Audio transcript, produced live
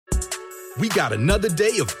We got another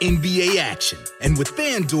day of NBA action. And with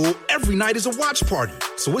FanDuel, every night is a watch party.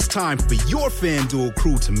 So it's time for your FanDuel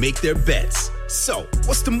crew to make their bets. So,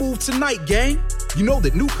 what's the move tonight, gang? You know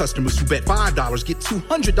that new customers who bet $5 get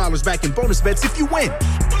 $200 back in bonus bets if you win.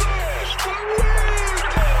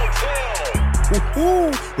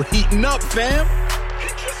 Woo-hoo, we're heating up, fam.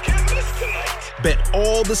 Bet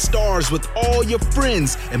all the stars with all your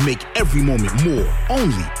friends and make every moment more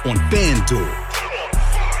only on FanDuel.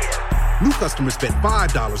 New customers bet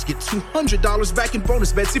 $5, get $200 back in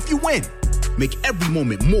bonus bets if you win. Make every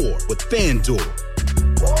moment more with FanDuel.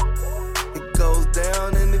 It goes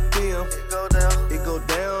down in the DM. It go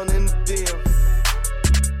down in the DM.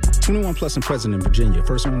 21 plus and present in Virginia.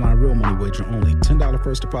 First online real money wager only. $10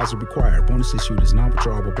 first deposit required. Bonus issued is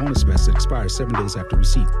non-withdrawable bonus bets that expires 7 days after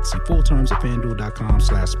receipt. See full terms at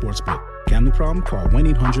FanDuel.com/sportsbook. Gambling problem? Call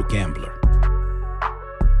 1-800-GAMBLER.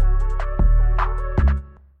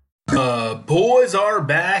 Boys are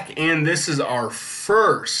back, and this is our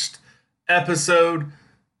first episode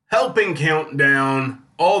helping count down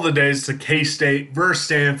all the days to K-State versus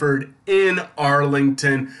Stanford in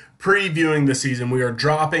Arlington, previewing the season. We are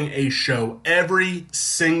dropping a show every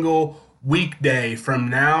single weekday from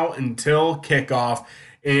now until kickoff,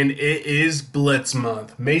 and it is Blitz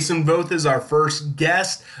month. Mason Voth is our first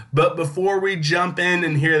guest, but before we jump in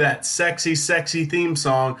and hear that sexy, sexy theme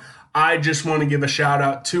song, I just want to give a shout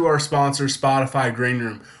out to our sponsor, Spotify Green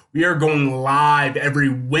Room. We are going live every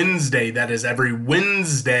Wednesday, that is every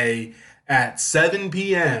Wednesday at 7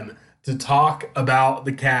 p.m. to talk about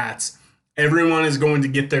the Cats. Everyone is going to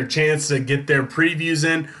get their chance to get their previews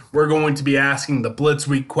in. We're going to be asking the Blitz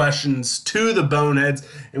Week questions to the Boneheads,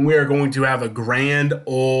 and we are going to have a grand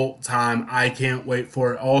old time. I can't wait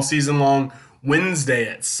for it all season long. Wednesday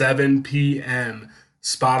at 7 p.m.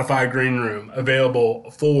 Spotify Green Room, available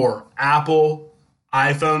for Apple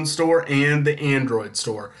iPhone store and the Android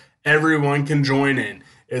store. Everyone can join in.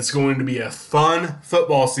 It's going to be a fun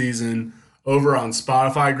football season over on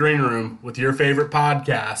Spotify Green Room with your favorite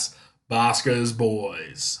podcast, Bosco's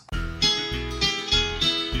Boys.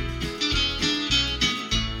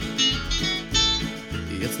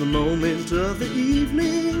 It's the moment of the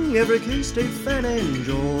evening every K-State fan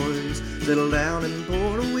enjoys. Settle down and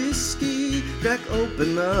pour a whiskey, crack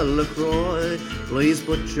open a LaCroix. Please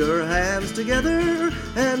put your hands together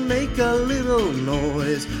and make a little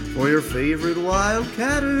noise for your favorite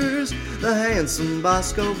Wildcatters, the handsome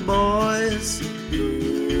Bosco Boys.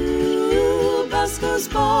 Ooh, Bosco's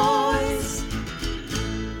Boys.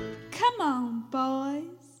 Come on, boys.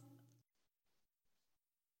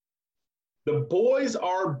 The boys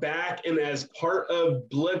are back, and as part of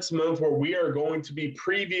Blitz Month, where we are going to be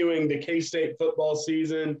previewing the K-State football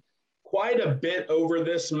season quite a bit over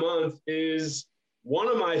this month, is one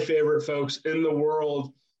of my favorite folks in the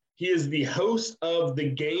world. He is the host of The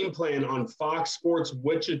Game Plan on Fox Sports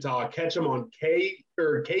Wichita. Catch him on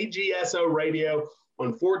KGSO radio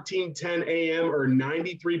on 1410 AM or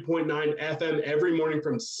 93.9 FM every morning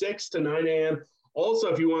from 6 to 9 a.m.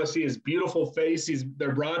 Also, if you want to see his beautiful face,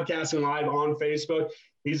 they're broadcasting live on Facebook.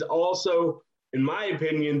 He's also, in my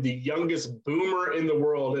opinion, the youngest boomer in the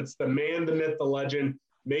world. It's the man, the myth, the legend,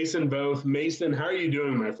 Mason Voth. Mason, how are you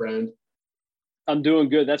doing, my friend? I'm doing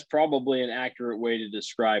good. That's probably an accurate way to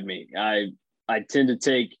describe me. I tend to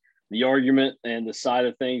take the argument and the side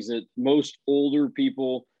of things that most older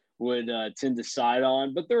people would tend to side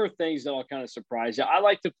on, but there are things that will kind of surprise you. I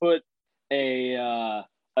like to put a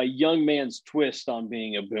young man's twist on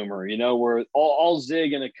being a boomer, where I'll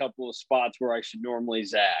zig in a couple of spots where I should normally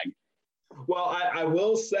zag. Well, I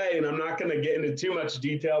will say, and I'm not going to get into too much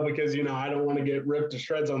detail because, I don't want to get ripped to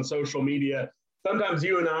shreds on social media. Sometimes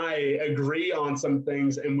you and I agree on some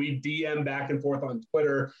things and we DM back and forth on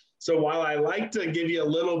Twitter. So while I like to give you a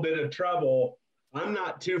little bit of trouble, I'm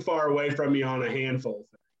not too far away from you on a handful of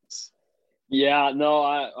things. Yeah, no,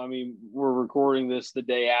 I mean, we're recording this the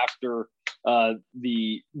day after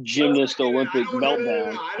the gymnast Olympic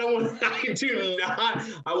meltdown. I do not.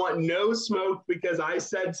 I want no smoke because I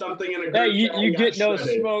said something in a group. Hey, you get no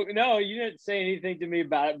smoke. No, you didn't say anything to me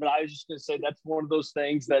about it, but I was just going to say that's one of those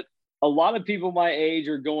things that a lot of people my age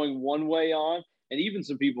are going one way on, and even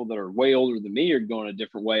some people that are way older than me are going a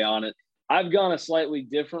different way on it. I've gone a slightly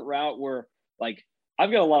different route where,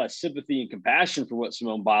 I've got a lot of sympathy and compassion for what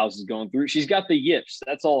Simone Biles is going through. She's got the yips.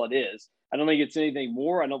 That's all it is. I don't think it's anything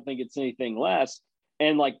more. I don't think it's anything less.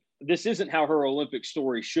 And this isn't how her Olympic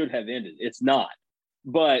story should have ended. It's not.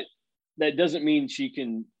 But that doesn't mean she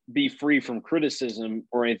can be free from criticism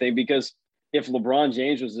or anything, because if LeBron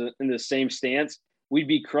James was in the same stance, we'd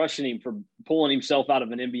be crushing him for pulling himself out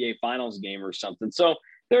of an NBA Finals game or something. So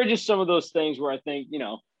there are just some of those things where I think,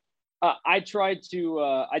 I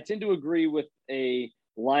tend to agree with a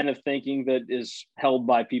line of thinking that is held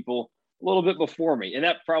by people a little bit before me. And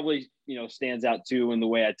that probably, stands out too in the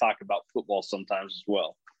way I talk about football sometimes as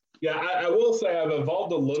well. Yeah, I will say I've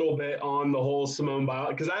evolved a little bit on the whole Simone Biles,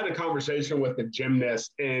 because I had a conversation with a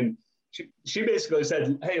gymnast, and she basically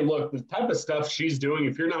said, hey, look, the type of stuff she's doing,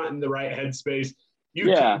 if you're not in the right headspace,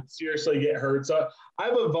 you can seriously get hurt. So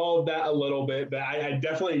I've evolved that a little bit, but I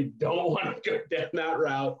definitely don't want to go down that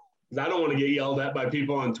route, because I don't want to get yelled at by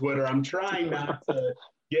people on Twitter. I'm trying not to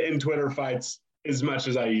get in Twitter fights as much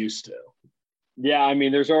as I used to. Yeah, I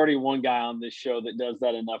mean, there's already one guy on this show that does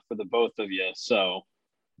that enough for the both of you. So,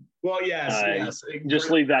 well, yes. Just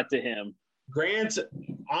leave that to him. Grant,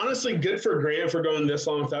 honestly, good for Grant for going this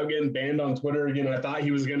long without getting banned on Twitter. I thought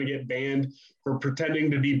he was going to get banned for pretending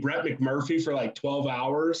to be Brett McMurphy for like 12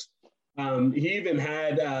 hours. He even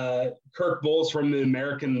had Kirk Bohls from the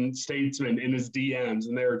American Statesman in his DMs,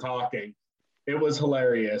 and they were talking. It was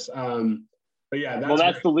hilarious. But yeah,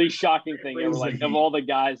 that's the least shocking thing ever. Like, of all the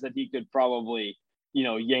guys that he could probably,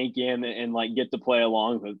 yank in and like get to play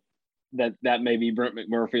along with, that may be Brent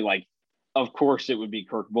McMurphy. Like, of course it would be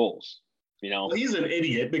Kirk Bohls. Well, he's an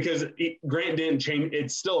idiot because Grant didn't change.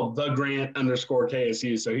 It's still the Grant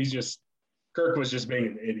 _KSU. So Kirk was just being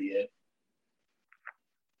an idiot.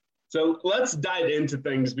 So let's dive into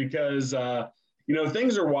things because,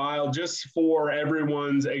 things are wild. Just for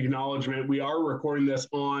everyone's acknowledgement, we are recording this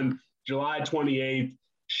on July 28th.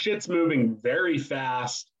 Shit's moving very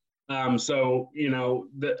fast. So,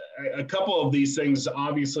 a couple of these things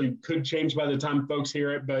obviously could change by the time folks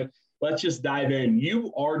hear it, but let's just dive in.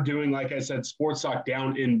 You are doing, like I said, sports talk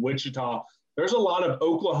down in Wichita. There's a lot of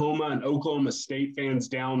Oklahoma and Oklahoma State fans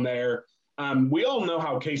down there. We all know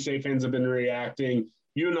how K-State fans have been reacting.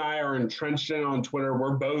 You and I are entrenched in on Twitter.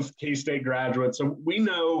 We're both K-State graduates, so we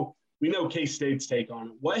know K-State's take on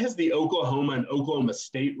it. What has the Oklahoma and Oklahoma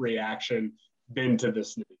State reaction been to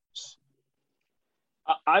this news?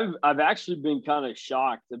 I've actually been kind of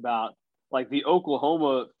shocked about like the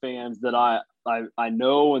Oklahoma fans that I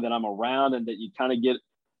know and that I'm around and that you kind of get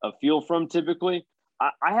a feel from typically.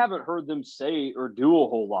 I haven't heard them say or do a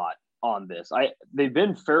whole lot on this. They've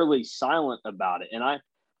been fairly silent about it. And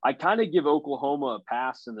I kind of give Oklahoma a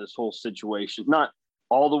pass in this whole situation. Not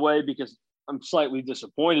all the way because I'm slightly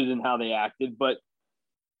disappointed in how they acted, but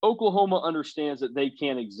Oklahoma understands that they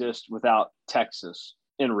can't exist without Texas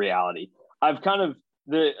in reality.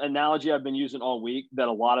 The analogy I've been using all week that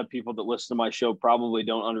a lot of people that listen to my show probably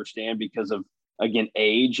don't understand because of, again,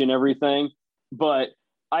 age and everything. But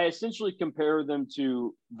I essentially compare them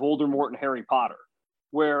to Voldemort and Harry Potter,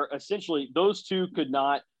 where essentially those two could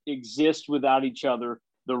not exist without each other.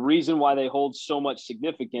 The reason why they hold so much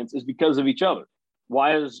significance is because of each other.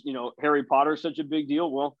 Why is, Harry Potter such a big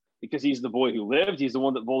deal? Well, because he's the boy who lived. He's the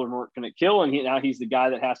one that Voldemort couldn't kill. And now he's the guy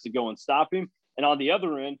that has to go and stop him. And on the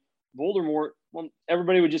other end, Voldemort, well,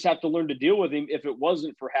 everybody would just have to learn to deal with him if it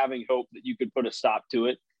wasn't for having hope that you could put a stop to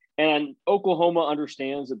it. And Oklahoma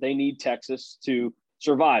understands that they need Texas to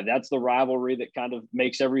survive. That's the rivalry that kind of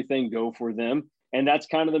makes everything go for them. And that's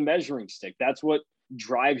kind of the measuring stick. That's what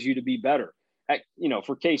drives you to be better.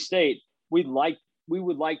 For K-State, we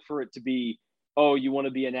would like for it to be, oh, you want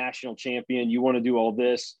to be a national champion, you want to do all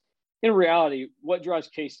this. In reality, what drives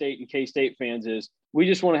K-State and K-State fans is we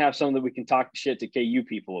just want to have something that we can talk shit to KU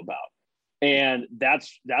people about. And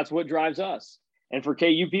that's what drives us. And for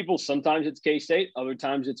KU people, sometimes it's K-State, other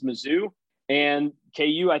times it's Mizzou. And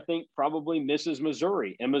KU, I think, probably misses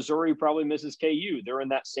Missouri. And Missouri probably misses KU. They're in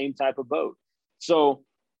that same type of boat. So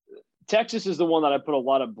Texas is the one that I put a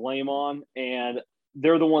lot of blame on. And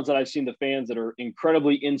they're the ones that I've seen the fans that are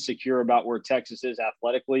incredibly insecure about where Texas is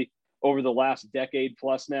athletically over the last decade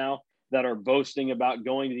plus now, that are boasting about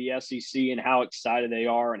going to the SEC and how excited they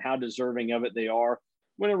are and how deserving of it they are.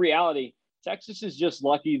 When in reality, Texas is just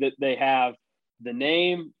lucky that they have the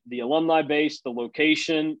name, the alumni base, the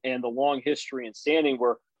location, and the long history and standing,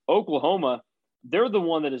 where Oklahoma, they're the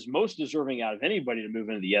one that is most deserving out of anybody to move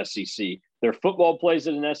into the SEC. Their football plays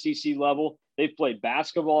at an SEC level. They've played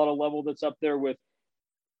basketball at a level that's up there with,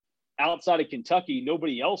 outside of Kentucky,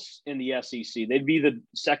 nobody else in the SEC. They'd be the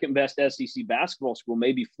second best SEC basketball school,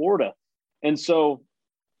 maybe Florida. And so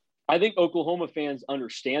I think Oklahoma fans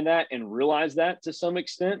understand that and realize that to some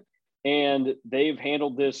extent. And they've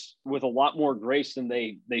handled this with a lot more grace than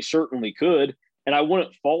they certainly could. And I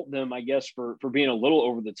wouldn't fault them, I guess, for being a little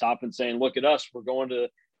over the top and saying, look at us, we're going to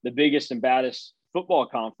the biggest and baddest football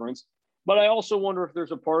conference. But I also wonder if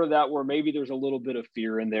there's a part of that where maybe there's a little bit of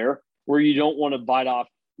fear in there, where you don't want to bite off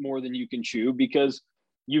more than you can chew, because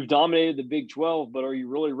you've dominated the Big 12, but are you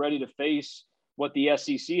really ready to face what the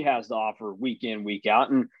SEC has to offer week in, week out?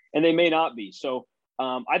 And and they may not be. So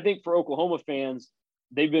I think for Oklahoma fans,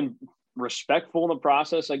 they've been respectful in the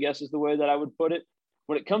process, I guess is the way that I would put it.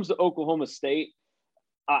 When it comes to Oklahoma State,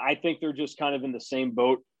 I think they're just kind of in the same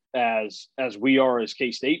boat as we are as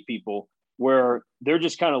K-State people, where they're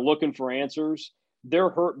just kind of looking for answers. They're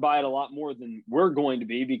hurt by it a lot more than we're going to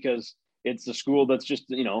be because it's the school that's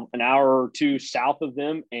just, an hour or two south of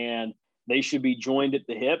them, and they should be joined at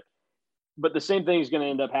the hip. But the same thing is going to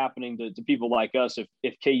end up happening to people like us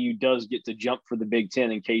if KU does get to jump for the Big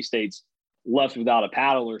Ten and K-State's left without a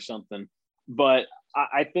paddle or something. But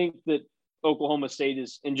I think that Oklahoma State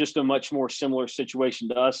is in just a much more similar situation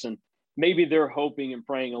to us, and maybe they're hoping and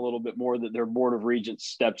praying a little bit more that their Board of Regents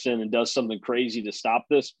steps in and does something crazy to stop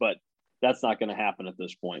this, but that's not going to happen at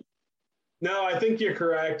this point. No, I think you're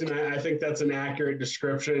correct, and I think that's an accurate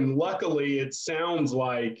description. Luckily, it sounds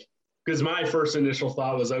like, because my first initial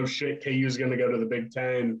thought was, oh shit, KU is going to go to the Big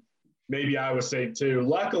Ten. Maybe Iowa State too.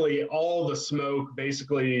 Luckily, all the smoke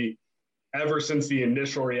basically ever since the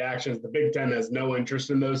initial reactions, the Big Ten has no interest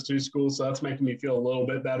in those two schools, so that's making me feel a little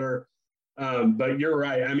bit better. But you're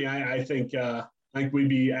right. I mean, I think we'd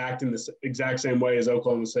be acting the exact same way as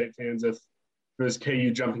Oklahoma State fans if it was KU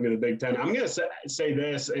jumping to the Big Ten. I'm going to say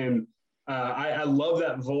this, and I love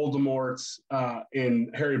that Voldemort's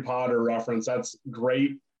in Harry Potter reference. That's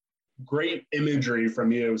great imagery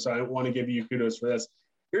from you. So I want to give you kudos for this.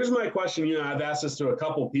 Here's my question. I've asked this to a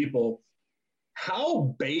couple people.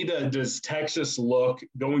 How beta does Texas look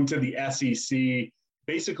going to the SEC,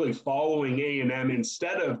 basically following A&M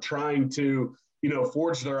instead of trying to,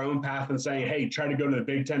 forge their own path and saying, hey, try to go to the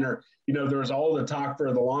Big Ten, or, there was all the talk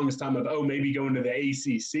for the longest time of, maybe going to the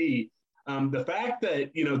ACC. The fact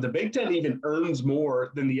that, the Big Ten even earns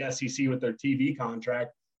more than the SEC with their TV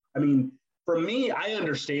contract. I mean, for me, I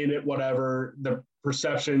understand it, whatever, the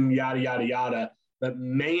perception, yada, yada, yada. But,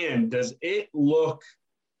 man, does it look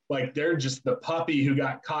like they're just the puppy who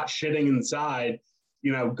got caught shitting inside,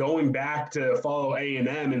 going back to follow A&M.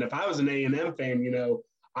 And if I was an A&M fan,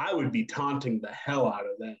 I would be taunting the hell out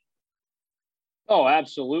of them. Oh,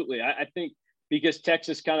 absolutely. I think because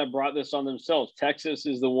Texas kind of brought this on themselves. Texas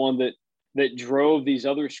is the one that drove these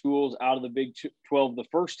other schools out of the Big 12 the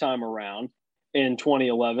first time around in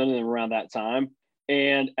 2011 and around that time.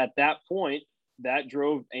 And at that point, that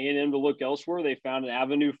drove A&M to look elsewhere. They found an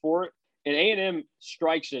avenue for it. And A&M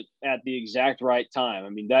strikes it at the exact right time. I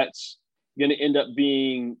mean, that's going to end up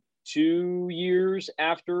being 2 years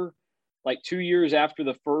after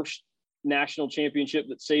the first national championship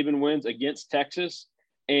that Saban wins against Texas.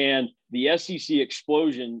 And the SEC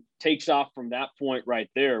explosion takes off from that point right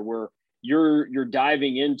there, where you're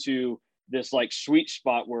diving into this like sweet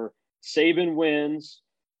spot where Saban wins,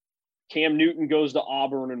 Cam Newton goes to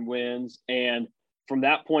Auburn and wins, and from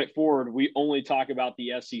that point forward, we only talk about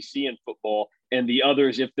the SEC in football and the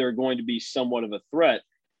others if they're going to be somewhat of a threat.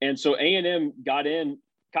 And so A&M got in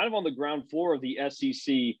kind of on the ground floor of the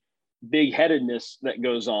SEC big-headedness that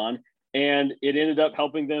goes on, and it ended up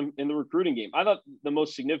helping them in the recruiting game. I thought the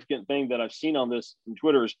most significant thing that I've seen on this on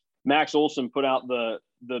Twitter is Max Olson put out the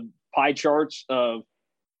pie charts of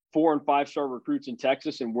 4- and 5-star recruits in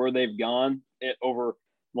Texas and where they've gone over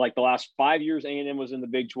like the last 5 years. A&M was in the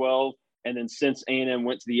Big 12. And then since A&M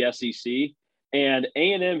went to the SEC, and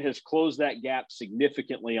A&M has closed that gap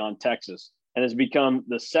significantly on Texas and has become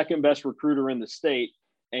the second best recruiter in the state.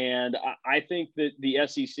 And I think that the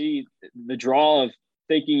SEC, the draw of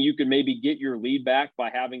thinking you could maybe get your lead back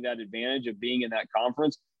by having that advantage of being in that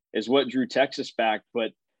conference is what drew Texas back.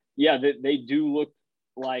 But yeah, they do look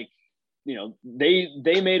like,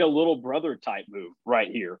 they made a little brother type move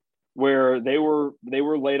right here where they were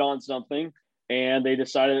late on something. And they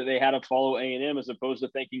decided that they had to follow A&M as opposed to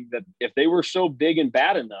thinking that if they were so big and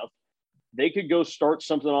bad enough, they could go start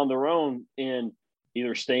something on their own and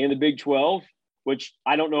either stay in the Big 12, which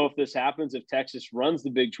I don't know if this happens if Texas runs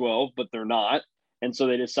the Big 12, but they're not. And so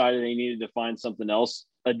they decided they needed to find something else,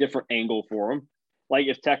 a different angle for them. Like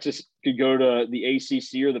if Texas could go to the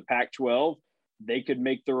ACC or the Pac-12, they could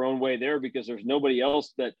make their own way there because there's nobody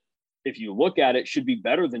else that, if you look at it, should be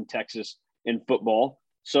better than Texas in football.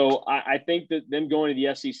 So I think that them going to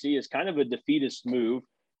the SEC is kind of a defeatist move,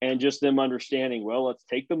 and just them understanding, well, let's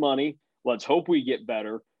take the money. Let's hope we get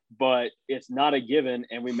better, but it's not a given.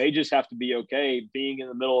 And we may just have to be okay being in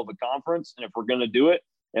the middle of a conference. And if we're going to do it,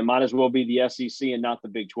 it might as well be the SEC and not the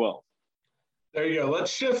Big 12. There you go.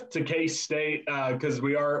 Let's shift to K-State because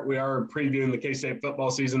we are previewing the K-State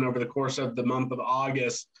football season over the course of the month of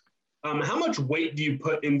August. How much weight do you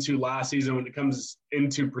put into last season when it comes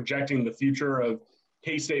into projecting the future of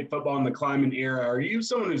K-State football in the Kleiman era? Are you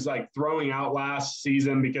someone who's like throwing out last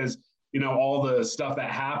season because all the stuff that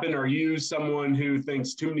happened? Are you someone who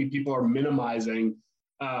thinks too many people are minimizing,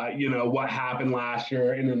 what happened last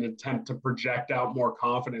year in an attempt to project out more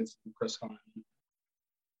confidence in Chris Kleiman?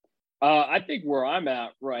 I think where I'm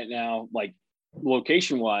at right now, like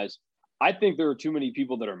location-wise, I think there are too many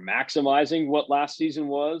people that are maximizing what last season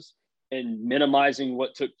was and minimizing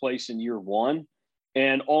what took place in year one.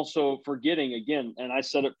 And also forgetting, again, and I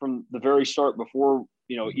said it from the very start before,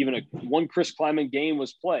 even one Chris Kleiman game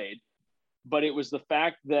was played, but it was the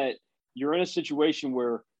fact that you're in a situation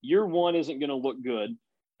where year one isn't going to look good,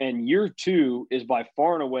 and year two is by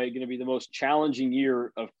far and away going to be the most challenging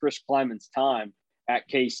year of Chris Kleiman's time at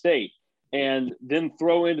K-State. And then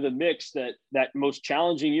throw into the mix that most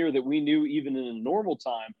challenging year that we knew even in a normal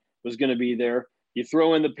time was going to be there. You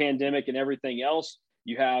throw in the pandemic and everything else.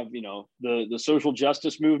 You have, the social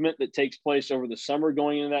justice movement that takes place over the summer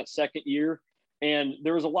going into that second year. And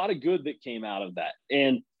there was a lot of good that came out of that.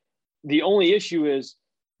 And the only issue is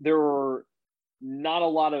there were not a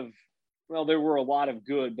lot of, there were a lot of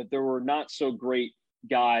good, but there were not so great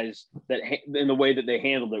guys that in the way that they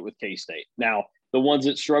handled it with K-State. Now, the ones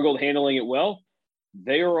that struggled handling it well,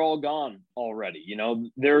 they are all gone already.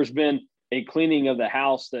 There's been a cleaning of the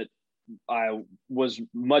house that was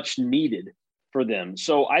much needed for them.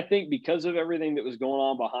 So I think because of everything that was going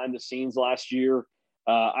on behind the scenes last year,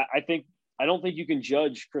 I don't think you can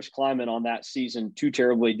judge Chris Kleiman on that season too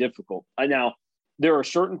terribly difficult. Now, there are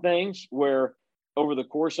certain things where over the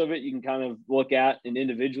course of it, you can kind of look at and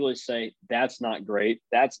individually say, that's not great.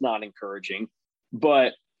 That's not encouraging.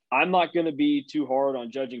 But I'm not going to be too hard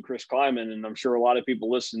on judging Chris Kleiman, and I'm sure a lot of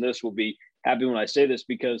people listening to this will be happy when I say this,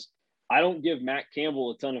 because I don't give Matt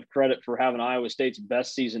Campbell a ton of credit for having Iowa State's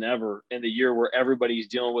best season ever in the year where everybody's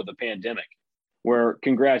dealing with a pandemic, where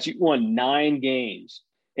congrats, you won 9 games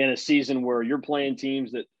in a season where you're playing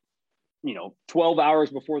teams that, 12 hours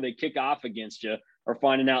before they kick off against you are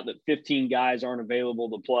finding out that 15 guys aren't available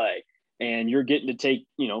to play, and you're getting to take,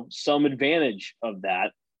 some advantage of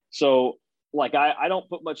that. So, I don't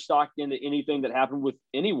put much stock into anything that happened with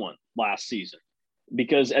anyone last season,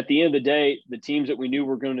 because at the end of the day, the teams that we knew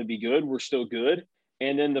were going to be good were still good.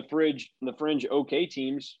 And then the fringe okay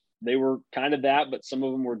teams, they were kind of that, but some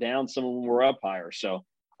of them were down, some of them were up higher. So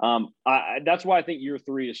that's why I think year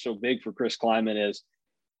 3 is so big for Chris Kleiman. Is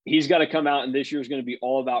he's got to come out, and this year is going to be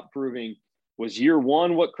all about proving, was year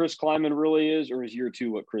 1 what Chris Kleiman really is, or is year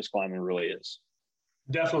 2 what Chris Kleiman really is?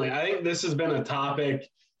 Definitely. I think this has been a topic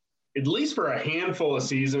at least for a handful of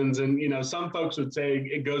seasons. And, some folks would say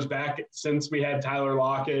it goes back since we had Tyler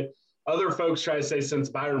Lockett. Other folks try to say since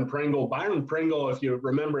Byron Pringle. Byron Pringle, if you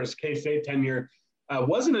remember his K-State tenure,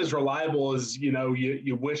 wasn't as reliable as,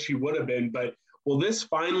 you wish he would have been. But will this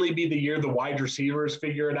finally be the year the wide receivers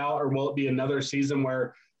figure it out, or will it be another season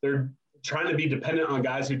where they're trying to be dependent on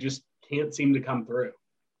guys who just can't seem to come through?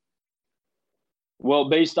 Well,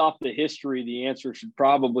 based off the history, the answer should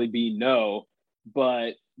probably be no.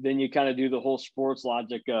 But then you kind of do the whole sports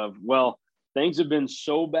logic of, well, things have been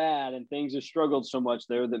so bad and things have struggled so much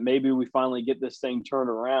there that maybe we finally get this thing turned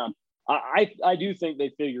around. I do think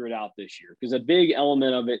they figure it out this year, because a big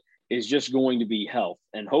element of it is just going to be health.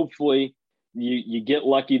 And hopefully you get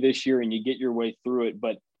lucky this year and you get your way through it.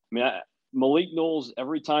 But Malik Knowles,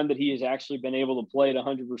 every time that he has actually been able to play at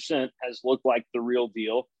 100%, has looked like the real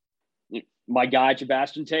deal. My guy,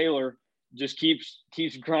 Sebastian Taylor, just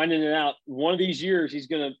keeps grinding it out. One of these years, he's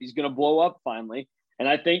gonna blow up finally. And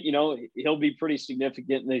I think, he'll be pretty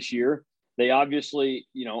significant this year. They obviously,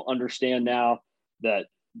 understand now that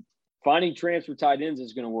finding transfer tight ends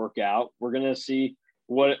is going to work out. We're going to see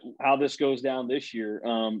how this goes down this year.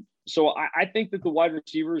 So I think that the wide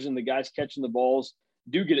receivers and the guys catching the balls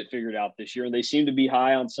do get it figured out this year. And they seem to be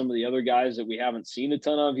high on some of the other guys that we haven't seen a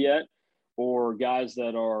ton of yet, or guys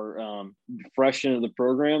that are fresh into the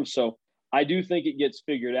program. So I do think it gets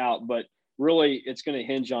figured out, but really it's going to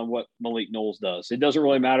hinge on what Malik Knowles does. It doesn't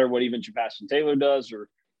really matter what even Sebastian Taylor does or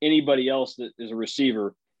anybody else that is a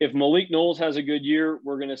receiver. If Malik Knowles has a good year,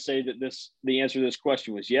 we're going to say that the answer to this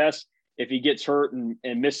question was yes. If he gets hurt and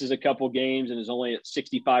misses a couple games and is only at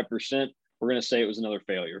 65%, we're going to say it was another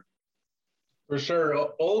failure. For sure.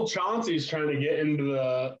 Old Chauncey's trying to get into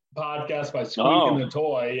the podcast by squeaking the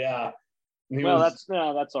toy. Yeah.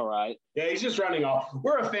 That's all right. Yeah, he's just running off.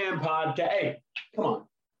 We're a fan podcast. Hey, come on.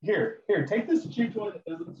 Here, take this cheap toy that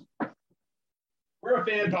doesn't. We're a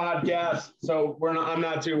fan podcast, so I'm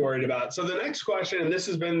not too worried about it. So the next question, and this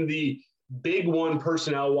has been the big one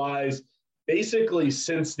personnel-wise, basically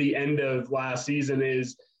since the end of last season,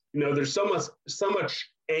 is, there's so much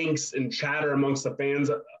angst and chatter amongst the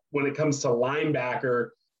fans when it comes to linebacker.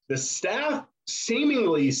 The staff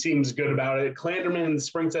seemingly seems good about it. Clanderman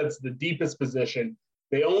Springset's the deepest position.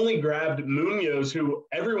 They only grabbed Munoz, who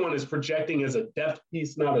everyone is projecting as a depth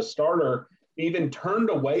piece, not a starter. They even turned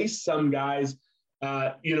away some guys,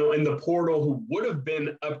 in the portal who would have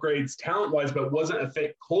been upgrades talent-wise, but wasn't a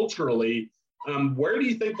fit culturally. Where do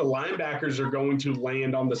you think the linebackers are going to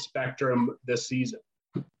land on the spectrum this season?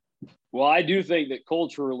 Well, I do think that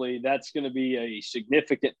culturally that's going to be a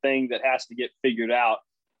significant thing that has to get figured out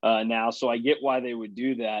now. So I get why they would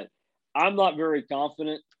do that. I'm not very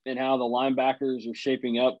confident in how the linebackers are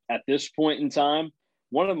shaping up at this point in time.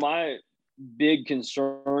 One of my big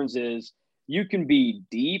concerns is you can be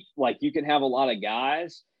deep, like you can have a lot of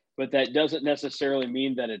guys, but that doesn't necessarily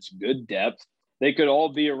mean that it's good depth. They could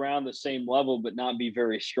all be around the same level, but not be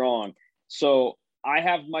very strong. So I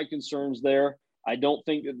have my concerns there. I don't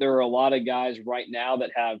think that there are a lot of guys right now that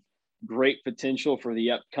have great potential for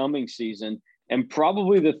the upcoming season. And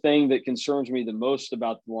probably the thing that concerns me the most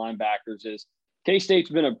about the linebackers is K-State's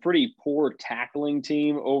been a pretty poor tackling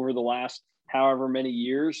team over the last however many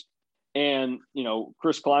years. And,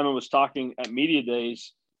 Chris Kleiman was talking at media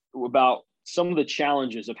days about some of the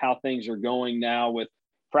challenges of how things are going now with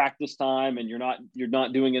practice time and you're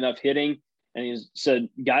not doing enough hitting. And he said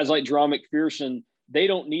guys like Jerome McPherson, they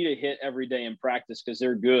don't need a hit every day in practice because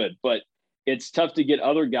they're good, but it's tough to get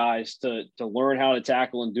other guys to learn how to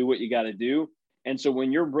tackle and do what you got to do. And so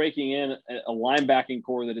when you're breaking in a linebacking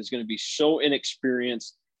core that is going to be so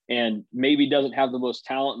inexperienced and maybe doesn't have the most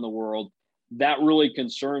talent in the world, that really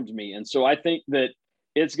concerns me. And so I think that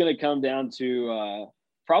it's going to come down to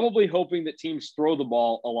probably hoping that teams throw the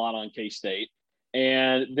ball a lot on K-State,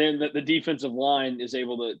 and then that the defensive line is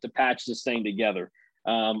able to patch this thing together.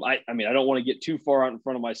 I don't want to get too far out in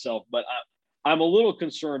front of myself, but I'm a little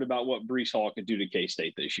concerned about what Breece Hall could do to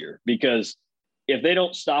K-State this year, because if they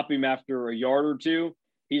don't stop him after a yard or two,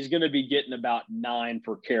 he's going to be getting about 9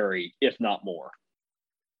 per carry, if not more.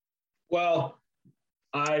 Well,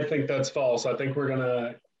 I think that's false. I think we're going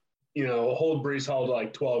to, hold Breece Hall to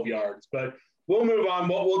like 12 yards, but we'll move on.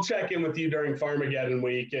 We'll check in with you during Farmageddon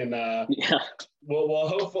week, and we'll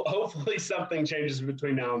hopefully something changes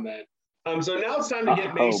between now and then. So now it's time to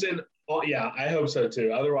get Mason. Oh, yeah, I hope so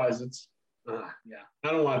too. Otherwise, it's I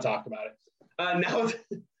don't want to talk about it. Now,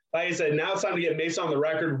 like I said, now it's time to get Mason on the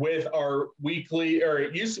record with our weekly, or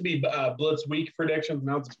it used to be Blitz week predictions.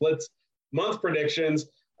 Now it's Blitz month predictions.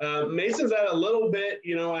 Mason's at a little bit,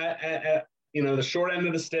 at the short end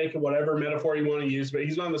of the stick, whatever metaphor you want to use, but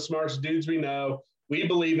he's one of the smartest dudes we know. We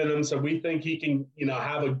believe in him, so we think he can,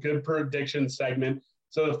 have a good prediction segment.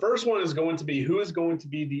 So the first one is going to be, who is going to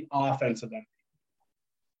be the offensive MVP?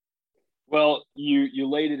 Well, you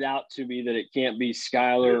laid it out to me that it can't be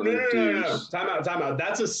Skylar or Deuce. No. Time out.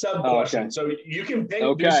 That's a sub question. Okay. So you can pick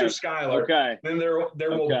Deuce or Skylar. Okay. Then there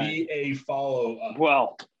will be a follow-up.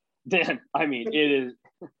 Well, then,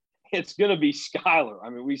 it's going to be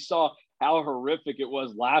Skylar. We saw how horrific it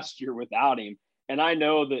was last year without him. And I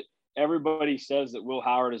know that everybody says that Will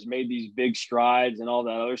Howard has made these big strides and all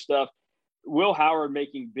that other stuff. Will Howard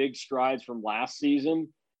making big strides from last season,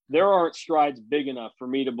 there aren't strides big enough for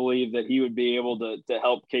me to believe that he would be able to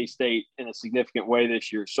help K-State in a significant way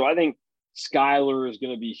this year. So I think Skylar is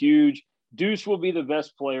going to be huge. Deuce will be the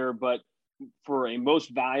best player, but for a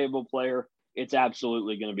most valuable player, it's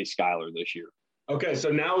absolutely going to be Skylar this year. Okay, so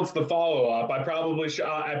now it's the follow-up. I probably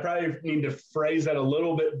need to phrase that a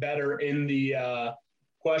little bit better in the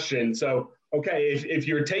question. So, okay, if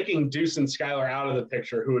you're taking Deuce and Skylar out of the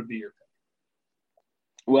picture, who would be your pick?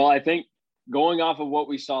 Well, I think going off of what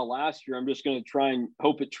we saw last year, I'm just going to try and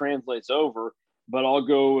hope it translates over, but I'll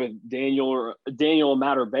go with Daniel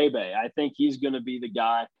Matter-Bebe. I think he's going to be the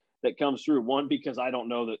guy that comes through. One, because I don't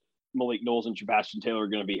know that Malik Knowles and Sebastian Taylor are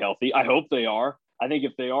going to be healthy. I hope they are. I think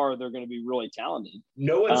if they are, they're going to be really talented.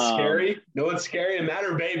 No one's scary. No one's scary. And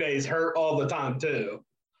Matter-Bebe is hurt all the time too.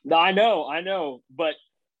 I know. But,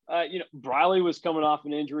 Briley was coming off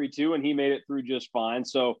an injury too, and he made it through just fine.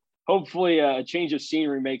 So hopefully a change of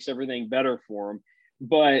scenery makes everything better for him.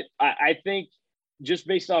 But I think just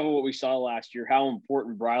based off of what we saw last year, how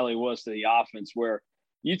important Briley was to the offense, where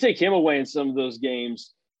you take him away in some of those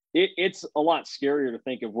games, it's a lot scarier to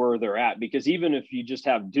think of where they're at, because even if you just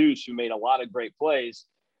have Deuce, who made a lot of great plays,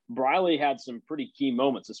 Briley had some pretty key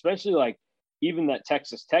moments, especially like even that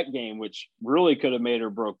Texas Tech game, which really could have made or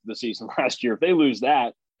broke the season last year. If they lose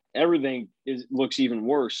that, everything looks even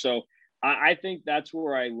worse. So I think that's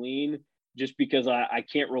where I lean, just because I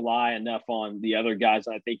can't rely enough on the other guys.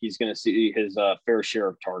 I think he's going to see his fair share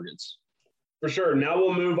of targets. For sure. Now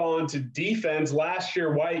we'll move on to defense. Last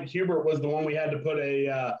year, Wyatt Hubert was the one we had to put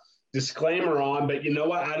a disclaimer on, but you know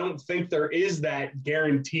what? I don't think there is that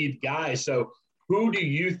guaranteed guy. So who do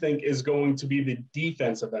you think is going to be the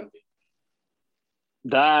defensive MVP?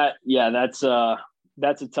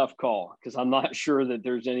 That's a tough call because I'm not sure that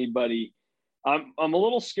there's anybody. I'm a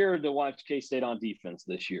little scared to watch K-State on defense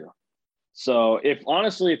this year. So if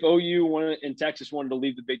OU and Texas wanted to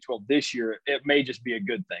leave the Big 12 this year, it may just be a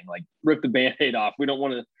good thing. Like rip the Band-Aid off. We don't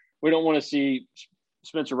want to see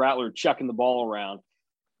Spencer Rattler chucking the ball around.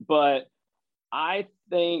 But I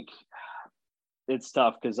think it's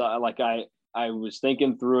tough because I was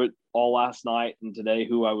thinking through it all last night and today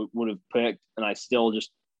who I would have picked, and I still just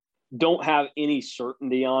don't have any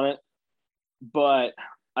certainty on it. But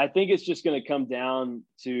I think it's just going to come down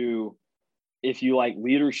to if you like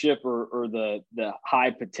leadership or the high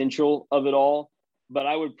potential of it all. But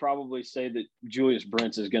I would probably say that Julius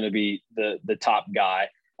Brents is going to be the top guy.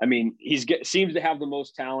 I mean, seems to have the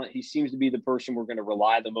most talent. He seems to be the person we're going to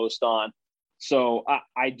rely the most on. So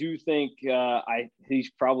I do think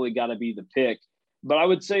he's probably got to be the pick. But I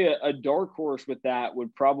would say a dark horse with that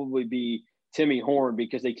would probably be Timmy Horn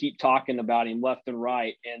because they keep talking about him left and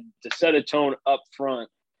right. And to set a tone up front,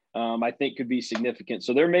 I think could be significant.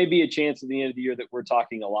 So there may be a chance at the end of the year that we're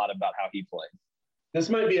talking a lot about how he played. This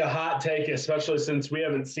might be a hot take, especially since we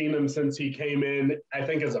haven't seen him since he came in, I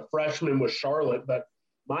think, as a freshman with Charlotte. But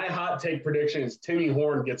my hot take prediction is Timmy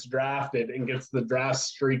Horn gets drafted and gets the draft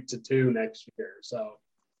streak to 2 next year. So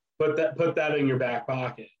put that in your back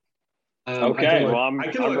pocket. Okay, I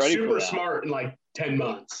can look super smart in like 10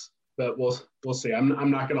 months, but we'll see. I'm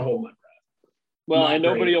not going to hold my breath. Well, and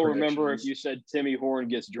nobody will remember if you said Timmy Horn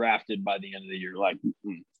gets drafted by the end of the year. Like,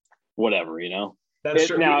 whatever, you know. That's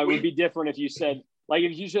true. Now, it would be different if you said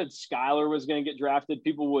Skyler was going to get drafted.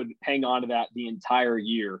 People would hang on to that the entire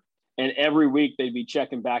year. And every week they'd be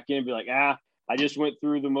checking back in and be like, I just went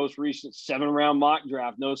through the most recent 7-round mock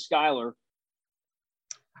draft. No Skyler.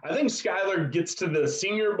 I think Skyler gets to the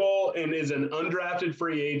Senior Bowl and is an undrafted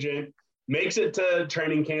free agent, makes it to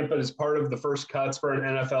training camp as part of the first cuts for an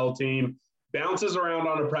NFL team, bounces around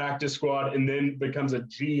on a practice squad, and then becomes a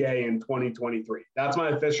GA in 2023. That's my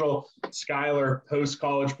official Skyler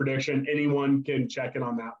post-college prediction. Anyone can check in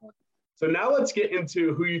on that one. So now let's get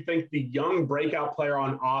into who you think the young breakout player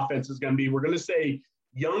on offense is going to be. We're going to say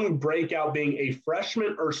young breakout being a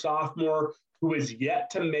freshman or sophomore who is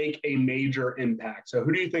yet to make a major impact. So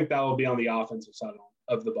who do you think that will be on the offensive side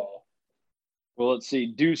of the ball? Well, let's see.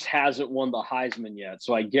 Deuce hasn't won the Heisman yet,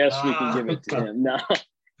 so I guess we can give it to him. No.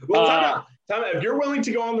 Well, time out. If you're willing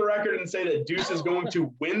to go on the record and say that Deuce is going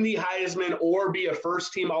to win the Heisman or be a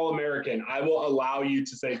first-team All-American, I will allow you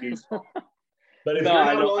to say Deuce. But if you're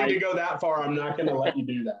not willing to go that far, I'm not going to let you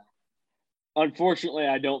do that. Unfortunately,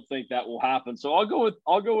 I don't think that will happen. So I'll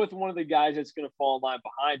go with one of the guys that's going to fall in line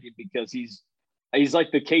behind him because he's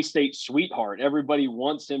like the K-State sweetheart. Everybody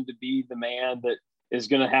wants him to be the man that is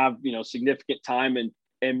going to have, significant time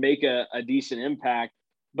and make a decent impact.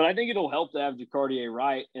 But I think it'll help to have Jacardier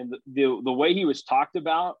Wright. And the way he was talked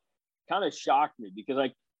about kind of shocked me because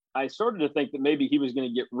I started to think that maybe he was going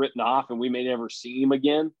to get written off and we may never see him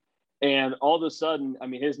again. And all of a sudden, I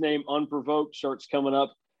mean, his name unprovoked starts coming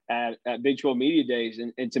up at Big 12 Media Days.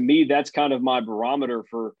 And to me, that's kind of my barometer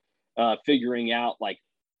for figuring out like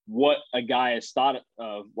what a guy is thought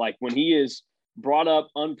of. Like when he is brought up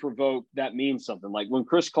unprovoked, that means something. Like when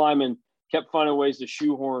Chris Kleiman kept finding ways to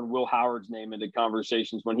shoehorn Will Howard's name into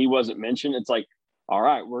conversations when he wasn't mentioned, it's like, all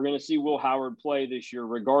right, we're going to see Will Howard play this year,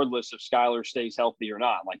 regardless if Skyler stays healthy or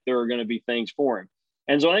not. Like there are going to be things for him.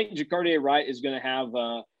 And so I think Jacardier Wright is going to have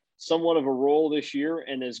somewhat of a role this year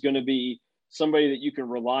and is going to be somebody that you can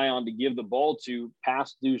rely on to give the ball to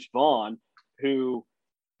past Deuce Vaughn, who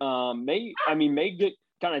may get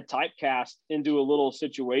kind of typecast into a little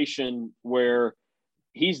situation where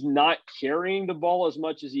he's not carrying the ball as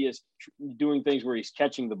much as he is doing things where he's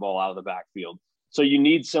catching the ball out of the backfield. So you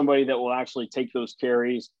need somebody that will actually take those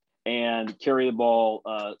carries and carry the ball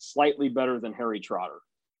slightly better than Harry Trotter.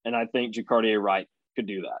 And I think Jacardier Wright could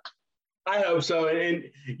do that. I hope so. And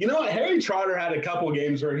you know what? Harry Trotter had a couple of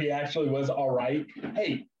games where he actually was all right.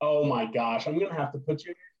 Hey, oh my gosh, I'm going to have to put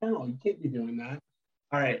you in your channel. You can't be doing that.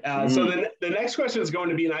 All right. So the next question is going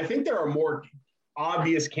to be, and I think there are more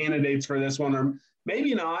obvious candidates for this one, or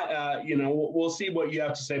maybe not. We'll see what you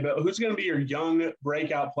have to say. But who's going to be your young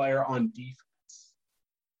breakout player on defense?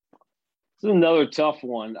 This is another tough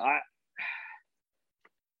one.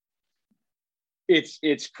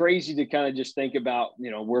 It's crazy to kind of just think about,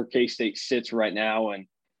 where K-State sits right now.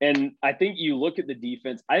 And I think you look at the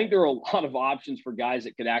defense, I think there are a lot of options for guys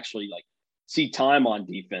that could actually see time on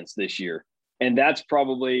defense this year. And that's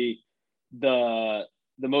probably the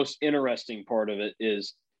most interesting part of it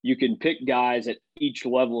is you can pick guys at each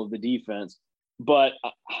level of the defense. But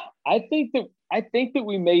I think that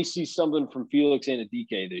we may see something from Felix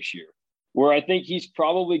Anudike this year, where I think he's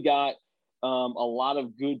probably got a lot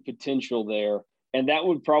of good potential there. And that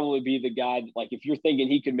would probably be the guy, like if you're thinking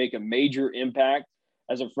he could make a major impact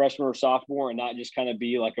as a freshman or sophomore and not just kind of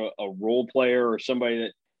be like a role player or somebody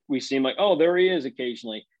that we seem like, oh, there he is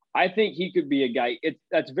occasionally. I think he could be a guy.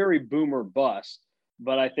 That's very boomer bust,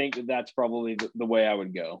 but I think that's probably the way I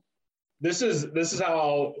would go. This is how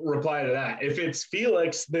I'll reply to that. If it's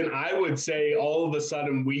Felix, then I would say all of a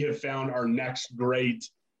sudden we have found our next great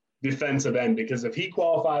defensive end, because if he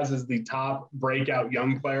qualifies as the top breakout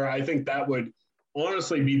young player, I think that would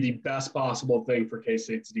honestly be the best possible thing for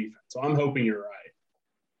K-State's defense. So I'm hoping you're right.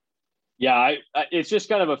 Yeah, it's just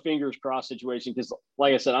kind of a fingers crossed situation because,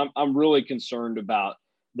 like I said, I'm really concerned about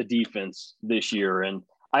the defense this year, and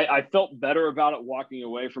I felt better about it walking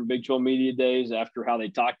away from Big 12 Media Days after how they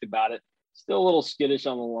talked about it. Still a little skittish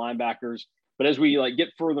on the linebackers, but as we get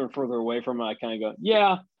further and further away from it, I kind of go,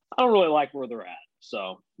 yeah, I don't really like where they're at.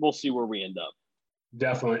 So we'll see where we end up.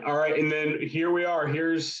 Definitely. All right, and then here we are.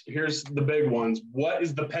 Here's the big ones. What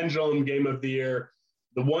is the pendulum game of the year?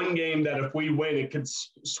 The one game that if we win, it could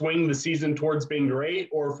swing the season towards being great,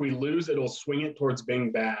 or if we lose, it'll swing it towards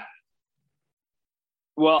being bad.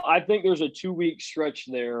 Well, I think there's a 2-week stretch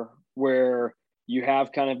there where you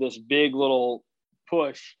have kind of this big little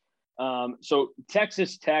push. So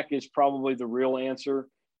Texas Tech is probably the real answer.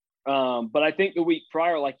 But I think the week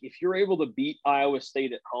prior, if you're able to beat Iowa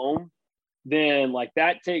State at home, then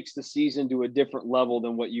that takes the season to a different level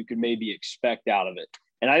than what you could maybe expect out of it.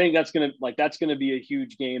 And I think that's going to be a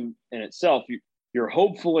huge game in itself. You're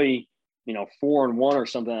hopefully, 4-1 or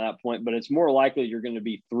something at that point, but it's more likely you're going to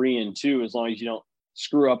be 3-2 as long as you don't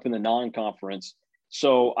screw up in the non-conference.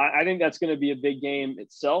 So I think that's going to be a big game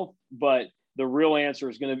itself, but the real answer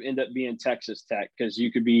is going to end up being Texas Tech, because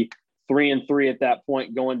you could be 3-3 at that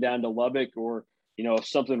point going down to Lubbock, or, if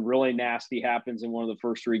something really nasty happens in one of the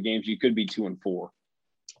first 3 games, you could be 2-4. All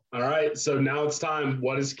right. So now it's time.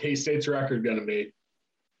 What is K-State's record going to be?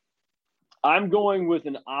 I'm going with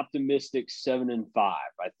an optimistic 7-5. I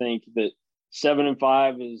think that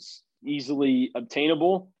 7-5 is easily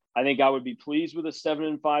obtainable. I think I would be pleased with a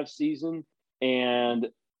 7-5 season, and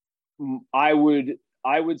I would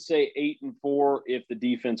say 8-4 if the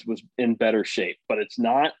defense was in better shape. But it's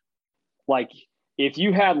not if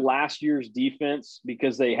you had last year's defense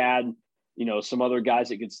because they had some other guys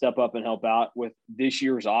that could step up and help out with this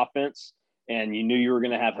year's offense, and you knew you were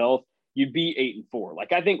going to have health, you'd be 8-4.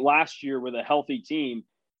 I think last year with a healthy team,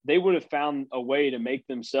 they would have found a way to make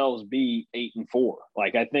themselves be 8-4.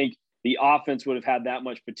 I think the offense would have had that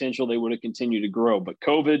much potential. They would have continued to grow. But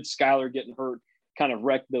COVID, Skylar getting hurt, kind of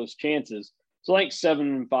wrecked those chances. So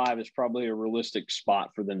 7-5 is probably a realistic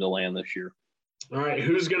spot for them to land this year. All right.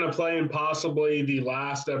 Who's going to play in possibly the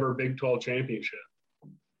last ever Big 12 championship?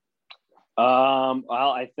 Well,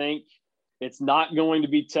 I think it's not going to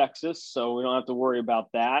be Texas, so we don't have to worry about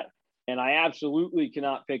that. And I absolutely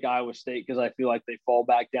cannot pick Iowa State because I feel like they fall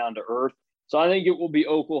back down to earth. So I think it will be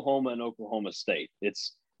Oklahoma and Oklahoma State.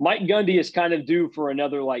 It's Mike Gundy is kind of due for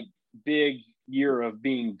another big year of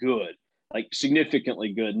being good,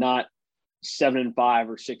 significantly good, not 7-5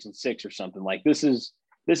 or 6-6 or something. This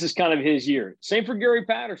is kind of his year. Same for Gary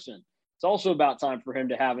Patterson. It's also about time for him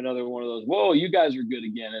to have another one of those, whoa, you guys are good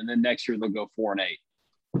again. And then next year they'll go 4-8.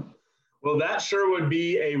 Well, that sure would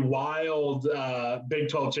be a wild Big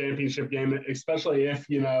 12 championship game, especially if,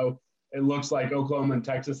 it looks like Oklahoma and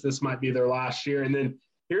Texas, this might be their last year. And then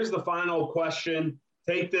here's the final question.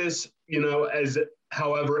 Take this, as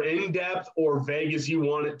however in-depth or vague as you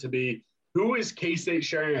want it to be. Who is K-State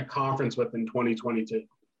sharing a conference with in 2022?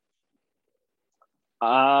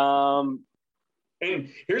 And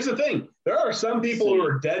here's the thing. There are some people who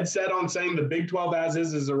are dead set on saying the Big 12 as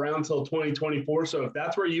is around till 2024. So if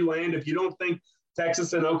that's where you land, if you don't think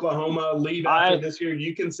Texas and Oklahoma leave after this year,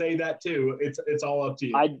 you can say that too. It's all up to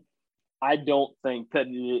you. I don't think that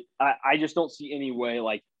I just don't see any way.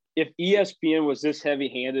 If ESPN was this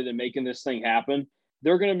heavy-handed in making this thing happen,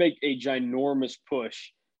 they're going to make a ginormous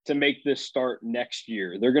push to make this start next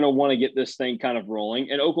year. They're going to want to get this thing kind of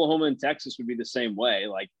rolling. And Oklahoma and Texas would be the same way.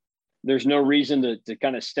 There's no reason to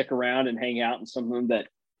kind of stick around and hang out in something that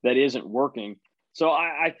isn't working. So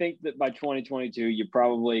I think that by 2022, you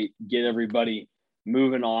probably get everybody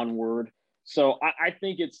moving onward. So I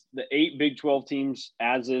think it's the 8 Big 12 teams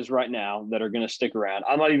as is right now that are going to stick around.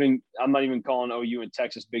 I'm not even calling OU and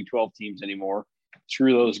Texas Big 12 teams anymore.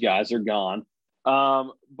 Screw those guys. They're gone.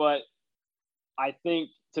 But I think,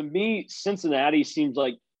 to me, Cincinnati seems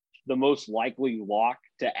like the most likely lock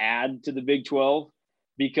to add to the Big 12.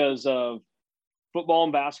 because of football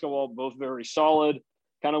and basketball, both very solid,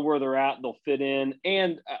 kind of where they're at, they'll fit in.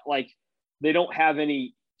 And like, they don't have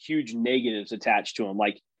any huge negatives attached to them.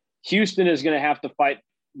 Like Houston is going to have to fight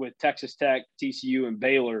with Texas Tech, TCU, and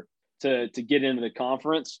Baylor to get into the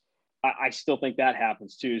conference. I still think that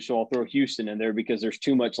happens too. So I'll throw Houston in there because there's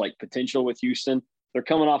too much like potential with Houston. They're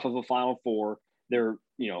coming off of a Final Four. They're,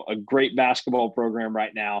 a great basketball program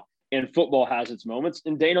right now, and football has its moments.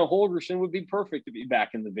 And Dana Holgorsen would be perfect to be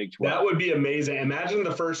back in the Big 12. That would be amazing. Imagine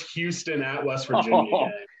the first Houston at West Virginia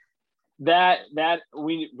game. That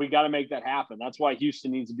we got to make that happen. That's why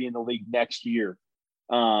Houston needs to be in the league next year.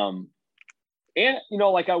 And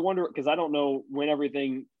like I wonder, because I don't know when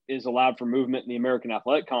everything is allowed for movement in the American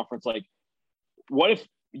Athletic Conference. Like, what if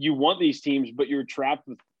you want these teams, but you're trapped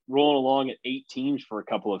with rolling along at 8 teams for a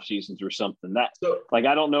couple of seasons or something? I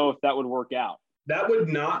don't know if that would work out. That would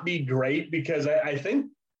not be great, because I think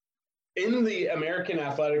in the American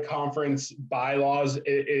Athletic Conference bylaws,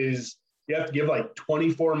 it is you have to give like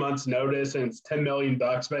 24 months notice, and it's $10 million.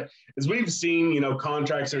 But as we've seen,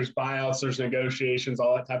 contracts, there's buyouts, there's negotiations,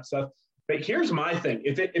 all that type of stuff. But here's my thing.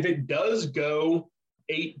 If it does go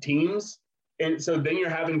 8 teams, and so then you're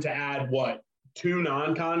having to add 2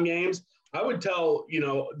 non-con games, I would tell,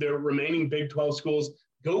 the remaining Big 12 schools,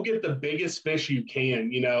 go get the biggest fish you can,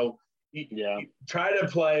 try to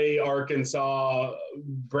play Arkansas,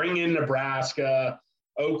 bring in Nebraska,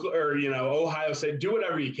 Ohio State, do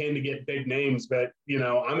whatever you can to get big names. But,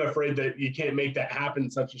 I'm afraid that you can't make that happen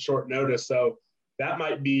in such a short notice. So that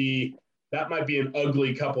might be an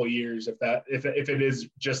ugly couple years if it is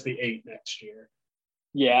just the 8 next year.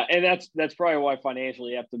 Yeah, and that's probably why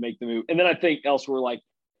financially you have to make the move. And then I think elsewhere, like,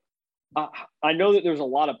 I know that there's a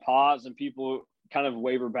lot of pause and people kind of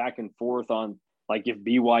waver back and forth on like if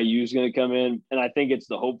BYU is going to come in. And I think it's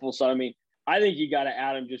the hopeful side of me. I think you got to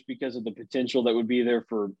add them just because of the potential that would be there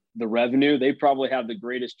for the revenue. They probably have the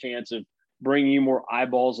greatest chance of bringing you more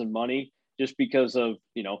eyeballs and money just because of,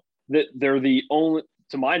 that they're the only,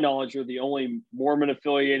 to my knowledge, they're the only Mormon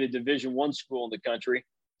affiliated Division I school in the country.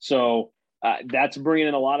 So that's bringing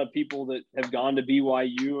in a lot of people that have gone to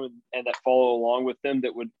BYU and that follow along with them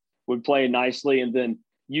that would play nicely. And then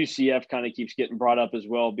UCF kind of keeps getting brought up as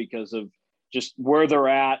well because of just where they're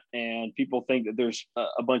at, and people think that there's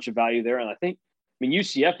a bunch of value there. And I mean,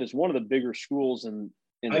 UCF is one of the bigger schools in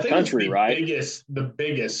the country, right? The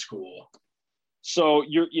biggest school. So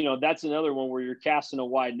that's another one where you're casting a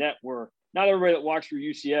wide net where not everybody that walks through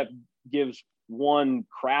UCF gives one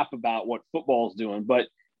crap about what football is doing, but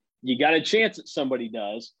you got a chance that somebody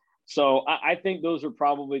does. So I think those are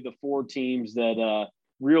probably the 4 teams that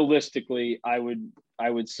realistically I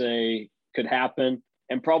would say could happen.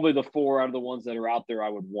 And probably the 4 out of the ones that are out there I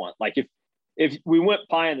would want. Like if we went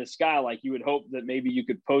pie in the sky, like you would hope that maybe you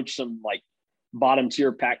could poach some like bottom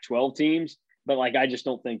tier Pac-12 teams. But like, I just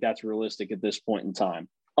don't think that's realistic at this point in time,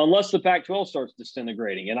 unless the Pac-12 starts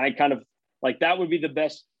disintegrating. And I kind of like, that would be the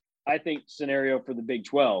best, I think, scenario for the Big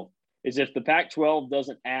 12 is if the Pac-12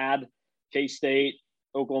 doesn't add K-State,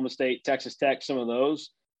 Oklahoma State, Texas Tech, some of those,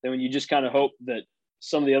 then when you just kind of hope that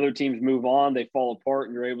some of the other teams move on, they fall apart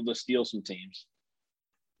and you're able to steal some teams.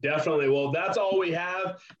 Definitely. Well, that's all we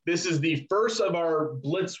have. This is the first of our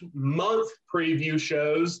Blitz month preview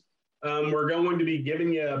shows. We're going to be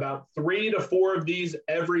giving you about 3 to 4 of these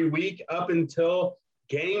every week up until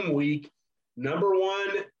game week. Number 1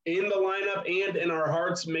 in the lineup and in our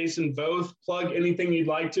hearts, Mason Voth. Plug anything you'd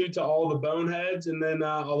like to all the boneheads, and then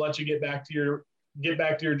I'll let you get back to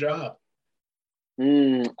your job.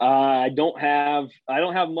 I don't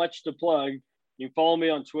have much to plug. You can follow me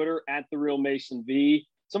on Twitter at @TheRealMasonV.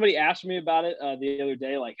 Somebody asked me about it the other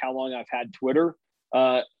day, like how long I've had Twitter.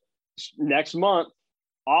 Next month,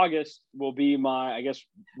 August will be I guess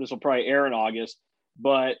this will probably air in August,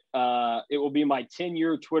 but it will be my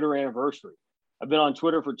 10-year Twitter anniversary. I've been on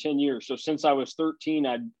Twitter for 10 years. So since I was 13,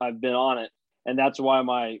 I've been on it. And that's why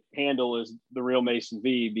my handle is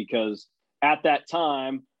 @TheRealMasonV, because at that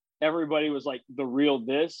time, everybody was like the real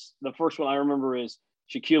this. The first one I remember is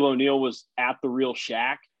Shaquille O'Neal was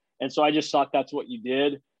 @TheRealShaq. And so I just thought that's what you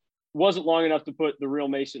did. Wasn't long enough to put the Real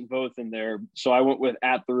Mason Voth in there. So I went with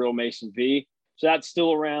 @TheRealMasonV. So that's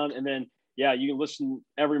still around. And then, yeah, you can listen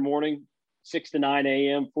every morning, 6 to 9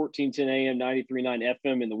 a.m., 1410 a.m., 93.9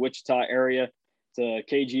 FM in the Wichita area to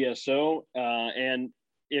KGSO. And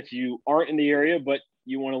if you aren't in the area, but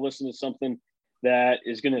you want to listen to something that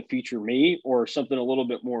is going to feature me or something a little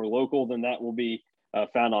bit more local, then that will be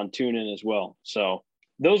found on TuneIn as well. So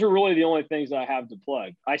those are really the only things I have to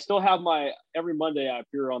plug. I still have every Monday I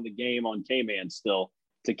appear on The Game on K-Man still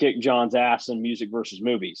to kick John's ass in Music versus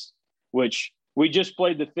Movies, which We just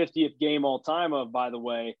played the 50th game all time by the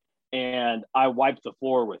way, and I wiped the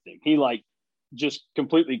floor with him. He just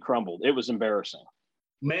completely crumbled. It was embarrassing.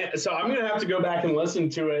 Man, so I'm going to have to go back and listen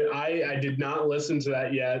to it. I did not listen to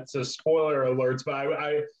that yet, so spoiler alerts, but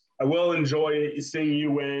I will enjoy seeing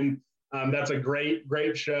you win. That's a great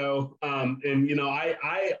show. And,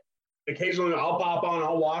 I occasionally I'll pop on,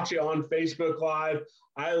 I'll watch you on Facebook Live.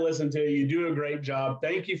 I listen to you. You do a great job.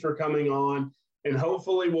 Thank you for coming on, and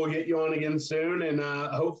hopefully we'll get you on again soon. And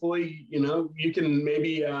hopefully, you can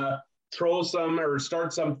maybe troll some or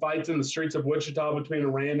start some fights in the streets of Wichita between a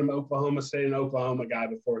random Oklahoma State and Oklahoma guy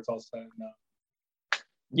before it's all said and done.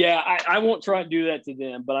 Yeah, I won't try to do that to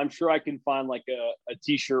them, but I'm sure I can find like a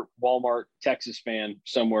T-shirt Walmart Texas fan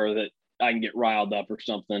somewhere that I can get riled up or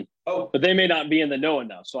something. Oh, but they may not be in the know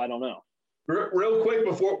enough, so I don't know. Real quick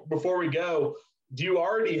before we go, do you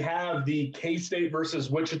already have the K-State versus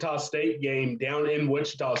Wichita State game down in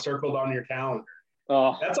Wichita circled on your calendar?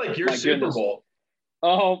 Oh, that's like your Super Bowl.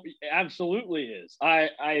 Oh, absolutely is.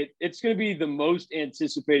 It's going to be the most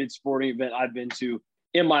anticipated sporting event I've been to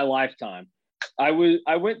in my lifetime. I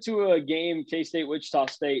went to a game, K-State, Wichita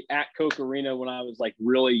State at Coke Arena when I was like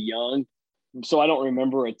really young. So I don't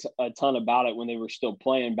remember a ton about it when they were still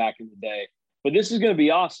playing back in the day. But this is going to be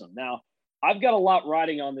awesome. Now, I've got a lot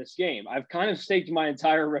riding on this game. I've kind of staked my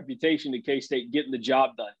entire reputation to K-State getting the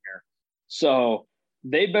job done here. So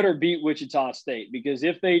they better beat Wichita State, because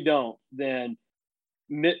if they don't, then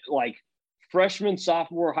like freshman,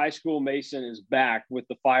 sophomore high school Mason is back with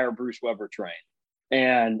the fire Bruce Weber train.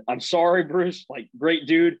 And I'm sorry, Bruce, like great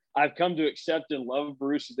dude. I've come to accept and love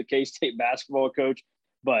Bruce as the K-State basketball coach,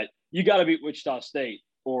 but you got to beat Wichita State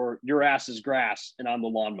or your ass is grass and I'm the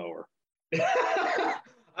lawnmower.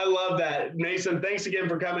 I love that. Mason, thanks again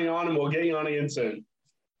for coming on, and we'll get you on again soon.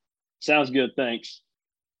 Sounds good. Thanks.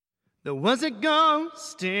 There was a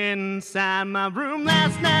ghost inside my room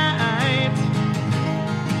last night.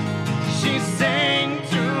 She sang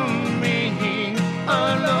to me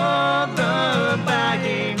all over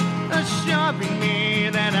bagging, assuring me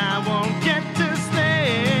that I won't get to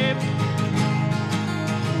sleep.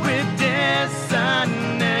 With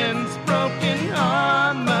dissonance, broken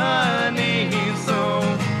harmony. So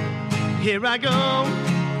here I go.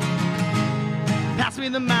 Pass me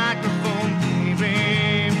the microphone,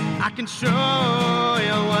 baby. I can show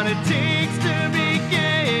you what it takes to be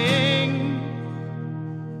king.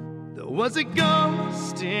 There was a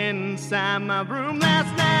ghost inside my room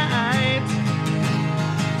last night.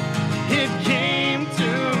 It came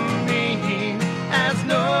to me as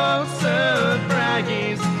no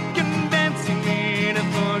surprise, convincing me to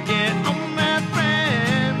forget all my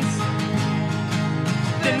friends,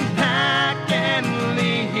 then pack and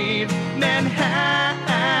leave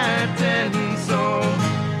Manhattan. So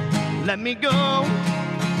let me go.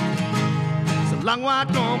 It's a long walk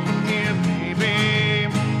home from here, baby.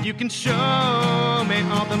 You can show me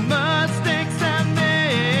all the mistakes I've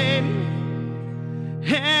made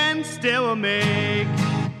and still will make.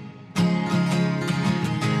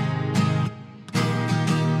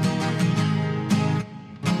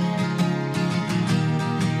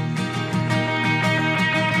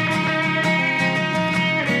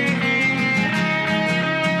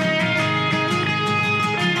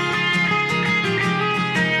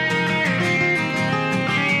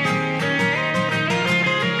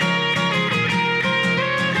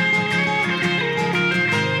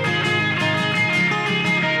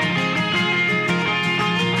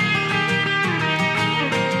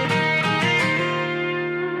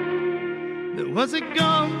 Was a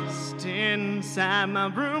ghost inside my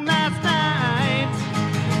room last night.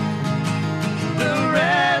 The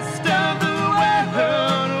rest of the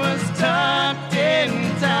world was tucked in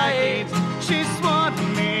tight. She swore to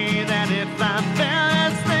me that if I fell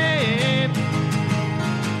asleep,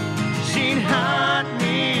 she'd haunt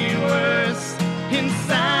me worse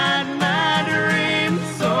inside my dreams.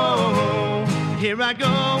 So here I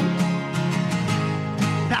go.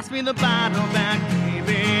 Pass me the bottle back,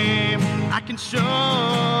 baby. I can show you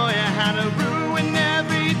how to ruin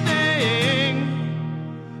everything.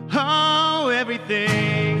 Oh,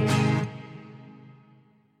 everything.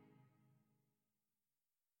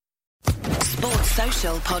 Sports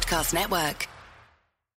Social Podcast Network.